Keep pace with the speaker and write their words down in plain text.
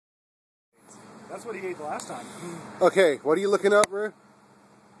That's what he ate the last time. Okay, what are you looking up, Rue?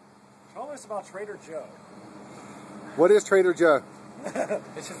 Tell us about Trader Joe. What is Trader Joe?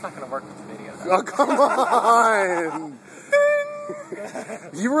 It's just not going to work with the video. Oh, come on!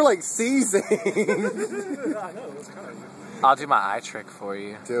 You were like seizing. I know, it was kind of... I'll do my eye trick for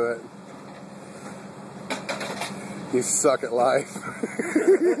you. Do it. You suck at life.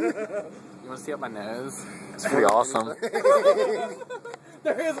 You want to see up my nose? It's pretty awesome.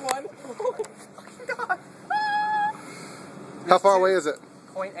 There is one. Oh my God. How far away is it?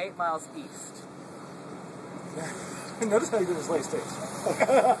 0.8 miles east. Notice how he did his leg stage.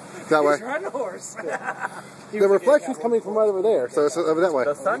 That way. He's riding a horse. The reflection's coming from right over there, so it's over that way.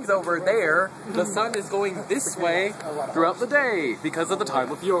 The sun's over there. The sun is going this way throughout the day because of the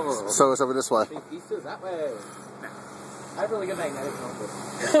time of year. So it's over this way. East is that way. I have really good magnetic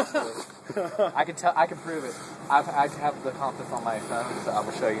compass. I can tell. I can prove it. I have the compass on my phone, so I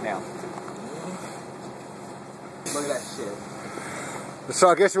will show you now. Look at that shit. So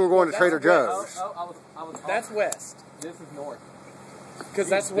I guess we're going to Trader Joe's. That's west. This is north. Because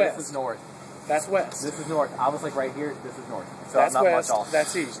that's west. This is north. That's west. This is north. I was like right here. This is north. So That's I'm not west. much off.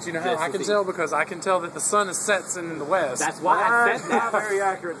 That's east. Do you know how This I is can east. tell? Because I can tell that the sun sets in the west. That's why I said that. Not very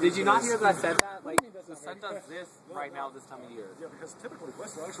accurate. Did you not hear that I said that? Like the sun does this right now this time of year. Yeah, because typically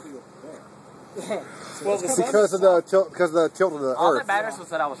west will actually be over there. Well, the sun. Because of the tilt of the All earth. that matters was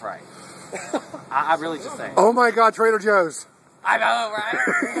that I was right. I really just saying. Oh my God, Trader Joe's. I know,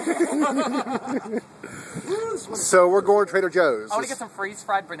 right? So we're going to Trader Joe's. I want to get some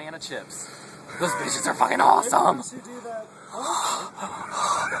freeze-fried banana chips. Those bitches are fucking awesome. Once you do that,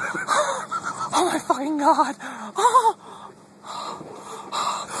 Oh my fucking God. Oh.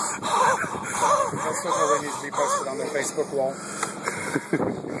 That's what really needs to be posted on their Facebook wall.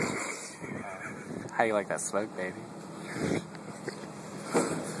 How you like that smoke, baby?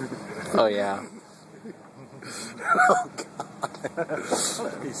 Oh yeah. Oh, God.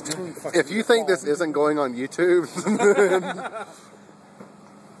 If you think this isn't going on YouTube, then...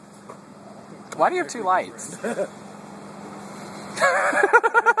 Why do you have two lights? I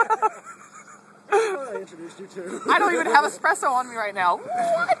introduced you to. I don't even have espresso on me right now.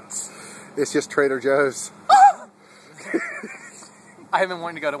 What? It's just Trader Joe's. I have been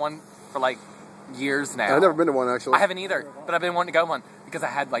wanting to go to one for like years now. I've never been to one, actually. I haven't either, but I've been wanting to go one because I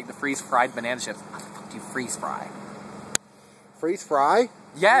had like the freeze-fried banana chips. How the fuck do you freeze-fry? Freeze fry?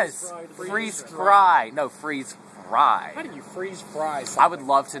 Yes, freeze-fry. No, freeze-fry. How do you freeze fry something? I would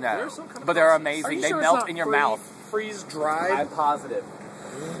love to know, but they're Are amazing. you They sure it's melt not in your mouth. Freeze dried. I'm positive.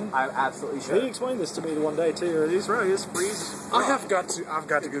 I'm absolutely He sure. explained this to me the one day too. He's right. It's freeze. I've got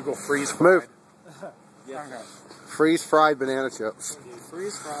to Google freeze fried. Move. Okay. Freeze fried banana chips.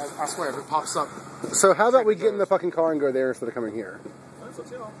 Freeze fried. I swear, if it pops up. So how about we get in the fucking car and go there instead of coming here? That's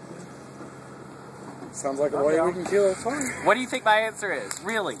what you Sounds like a way we can kill fun. What do you think my answer is?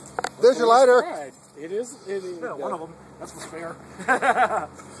 Really? There's your lighter. Fried. It is. Yeah, one of them. That's what's fair.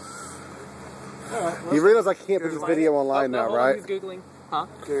 You realize I can't put this video online now, right? Who's Googling? Huh?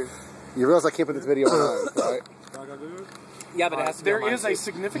 You realize I can't put this video online, right? Yeah, but it has to be There online is a too.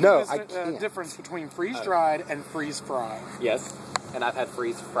 significant No, I can't. difference between freeze dried and freeze fried. Yes, and I've had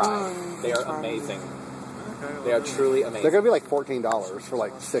freeze-fried. They are amazing. They are truly amazing. They're gonna be like $14 for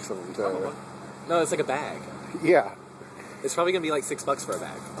like 6 of them too. No, it's like a bag. Yeah. It's probably gonna be like $6 for a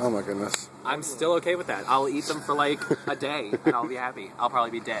bag. Oh my goodness. I'm still okay with that. I'll eat them for like a day and I'll be happy. I'll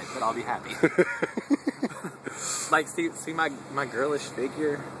probably be dead, but I'll be happy. Like, see my girlish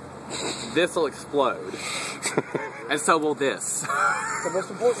figure? This will explode. And so will this. The most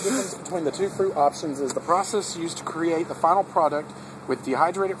important difference between the two fruit options is the process used to create the final product with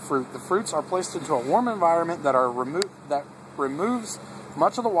dehydrated fruit. The fruits are placed into a warm environment that removes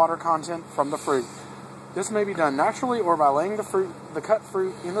much of the water content from the fruit. This may be done naturally or by laying the cut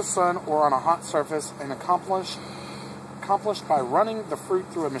fruit in the sun or on a hot surface, and accomplished by running the fruit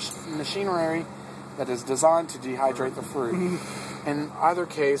through a machinery that is designed to dehydrate the fruit. In either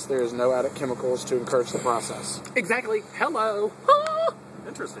case, there is no added chemicals to encourage the process. Exactly. Hello.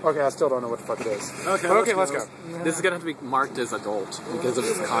 Interesting. Okay, I still don't know what the fuck it is. Okay, But okay, let's go. This is gonna have to be marked as adult because of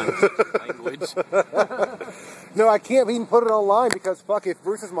this kind of language. No, I can't even put it online because fuck, if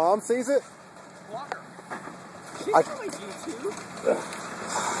Bruce's mom sees it. She's on YouTube.